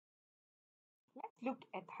Let's look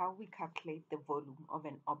at how we calculate the volume of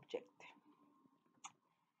an object.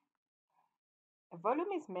 A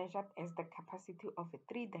volume is measured as the capacity of a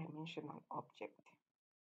three-dimensional object,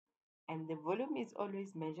 and the volume is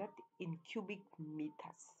always measured in cubic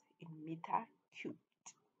meters, in meter cubed.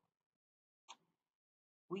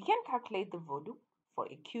 We can calculate the volume for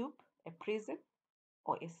a cube, a prism,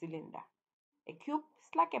 or a cylinder. A cube is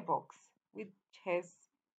like a box which has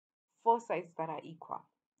four sides that are equal.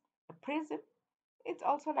 A prism, it's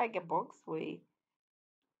also like a box where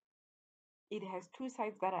it has two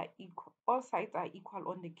sides that are equal. All sides are equal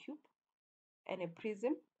on the cube. And a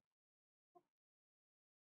prism,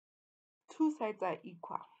 two sides are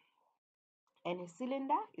equal. And a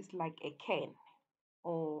cylinder is like a can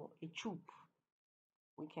or a tube.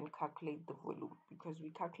 We can calculate the volume because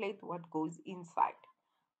we calculate what goes inside.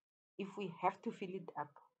 If we have to fill it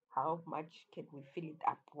up, how much can we fill it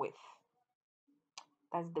up with?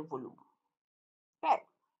 That's the volume. Okay,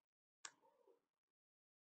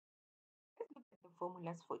 let's look at the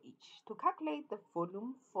formulas for each. To calculate the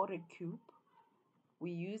volume for a cube,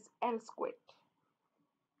 we use L squared.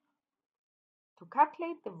 To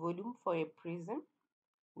calculate the volume for a prism,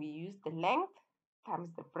 we use the length times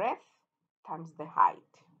the breadth times the height.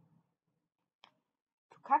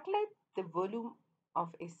 To calculate the volume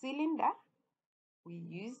of a cylinder, we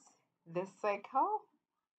use the circle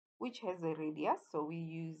which has a radius, so we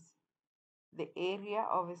use the area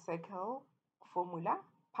of a circle formula,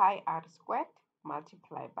 pi r squared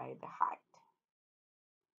multiplied by the height.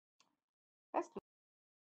 Let's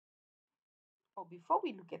look. Before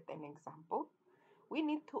we look at an example, we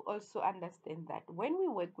need to also understand that when we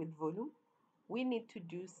work with volume, we need to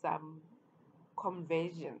do some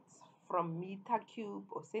conversions from meter cube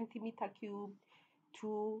or centimeter cube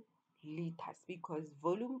to liters, because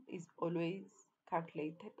volume is always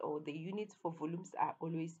calculated, or the units for volumes are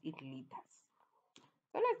always in liters.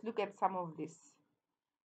 So let's look at some of this.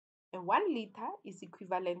 A 1 liter is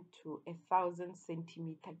equivalent to 1,000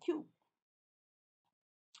 centimeter cube.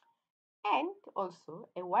 And also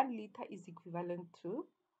a 1 liter is equivalent to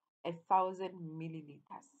 1,000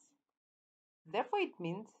 milliliters. Therefore, it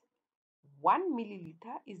means 1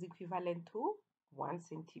 milliliter is equivalent to 1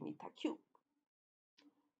 centimeter cube.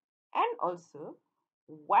 And also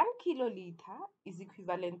 1 kiloliter is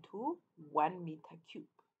equivalent to 1 meter cube.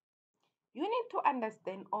 You need to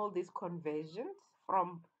understand all these conversions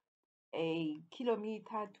from a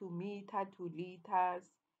kilometer to meter to liters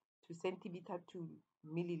to centimeter to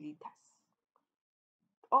milliliters.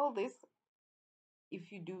 All this, if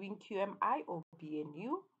you're doing QMI or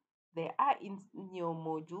BNU, they are in your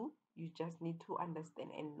module. You just need to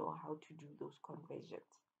understand and know how to do those conversions.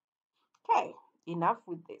 Okay, enough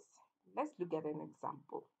with this. Let's look at an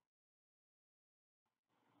example.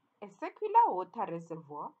 A circular water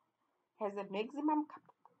reservoir has a maximum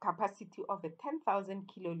capacity of 10,000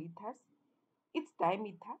 kiloliters. Its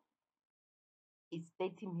diameter is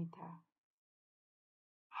 30 meters.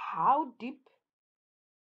 How deep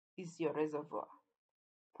is your reservoir?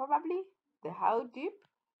 Probably the how deep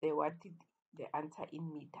they wanted the answer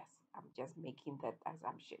in meters. I'm just making that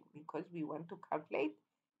assumption because we want to calculate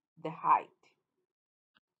the height.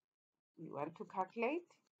 We want to calculate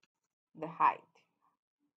the height.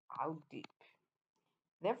 How deep?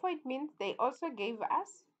 Therefore, it means they also gave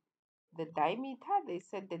us the diameter. They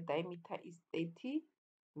said the diameter is 30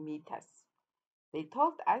 meters. They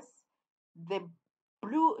told us the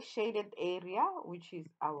blue shaded area, which is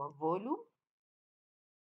our volume,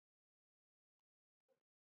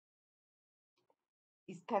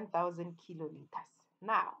 is 10,000 kiloliters.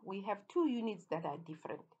 Now, we have two units that are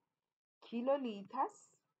different,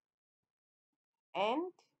 kiloliters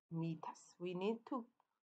and meters. We need to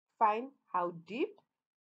find how deep,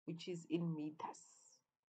 which is in meters.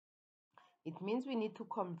 It means we need to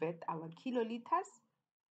convert our kiloliters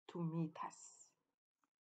to meters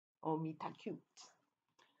or meter cubed.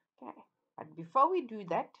 Okay, but before we do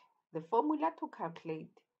that, the formula to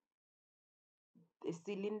calculate the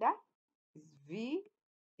cylinder is V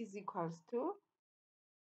is equals to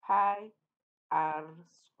pi r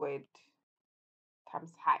squared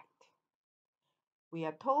times height. We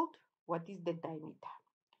are told what is the diameter,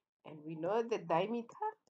 and we know the diameter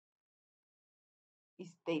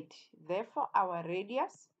is 30. Therefore, our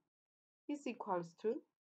radius is equals to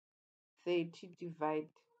 30 divided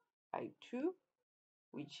by 2,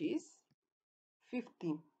 which is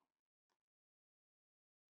 15.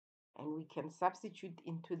 And we can substitute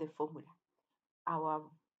into the formula. Our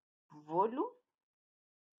volume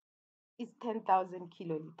is 10,000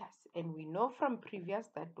 kiloliters, and we know from previous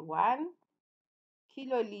that 1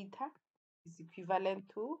 kiloliter is equivalent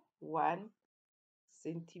to 1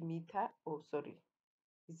 centimeter, oh sorry,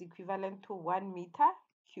 is equivalent to 1 meter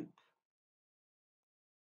cube.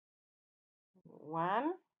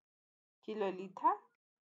 1 kiloliter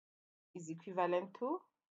is equivalent to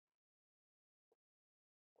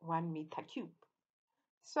 1 meter cube.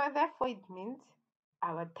 So therefore it means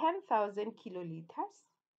our 10,000 kiloliters,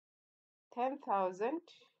 10,000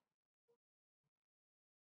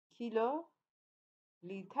 kiloliters,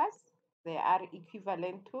 they are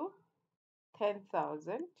equivalent to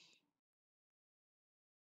 10,000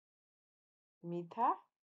 meter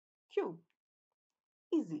cube.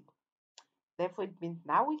 Easy. Therefore, it means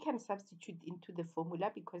now we can substitute into the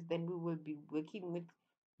formula because then we will be working with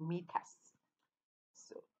meters.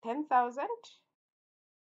 So 10,000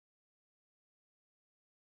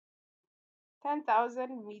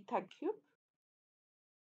 meter cube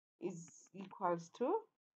is equals to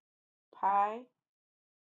pi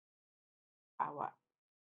our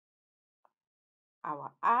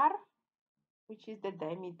R, which is the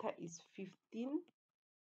diameter, is 15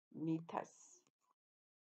 meters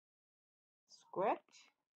squared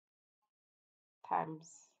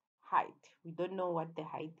times height. We don't know what the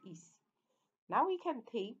height is. Now we can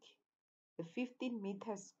take the 15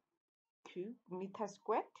 meters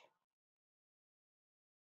squared,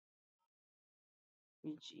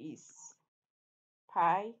 which is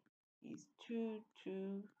pi is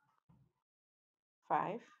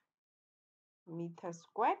 225 meters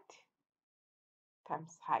squared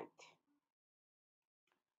times height.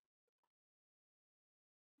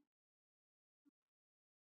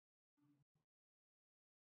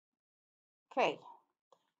 Okay,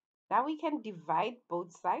 now we can divide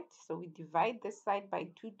both sides. So we divide this side by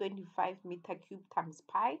 225 meter cube times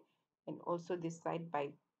pi, and also this side by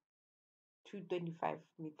 225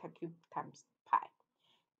 meter cube times pi.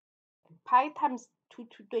 And pi times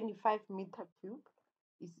 225 meter cube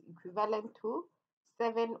is equivalent to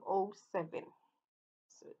 707.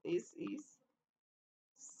 So this is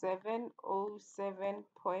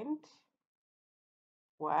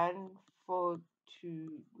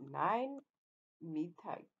 707.1429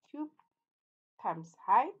 meter cube times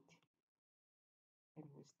height, and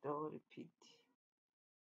we still repeat,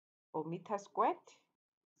 or meter squared,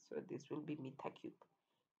 so this will be meter cube.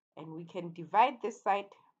 And we can divide this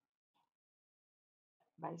side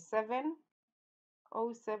by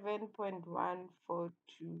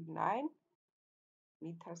 707.1429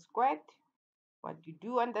 meter squared. What you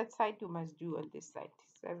do on that side, you must do on this side.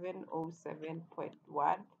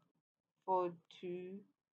 707.1429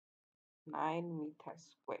 meters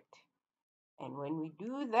squared. And when we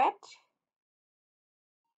do that,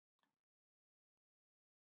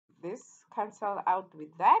 this cancel out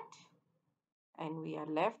with that, and we are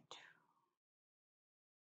left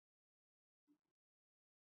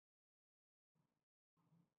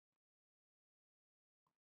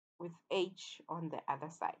with h on the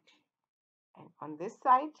other side. And on this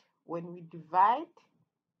side, when we divide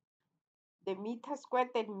the meter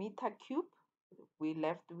squared and meter cube, we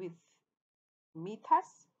left with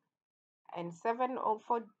meters, and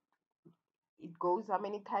 704, it goes how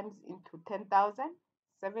many times into 10,000?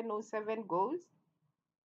 707 goes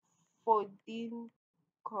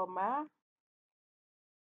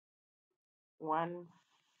 14.14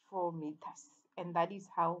 meters, and that is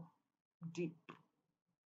how deep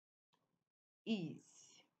is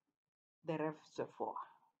the reservoir.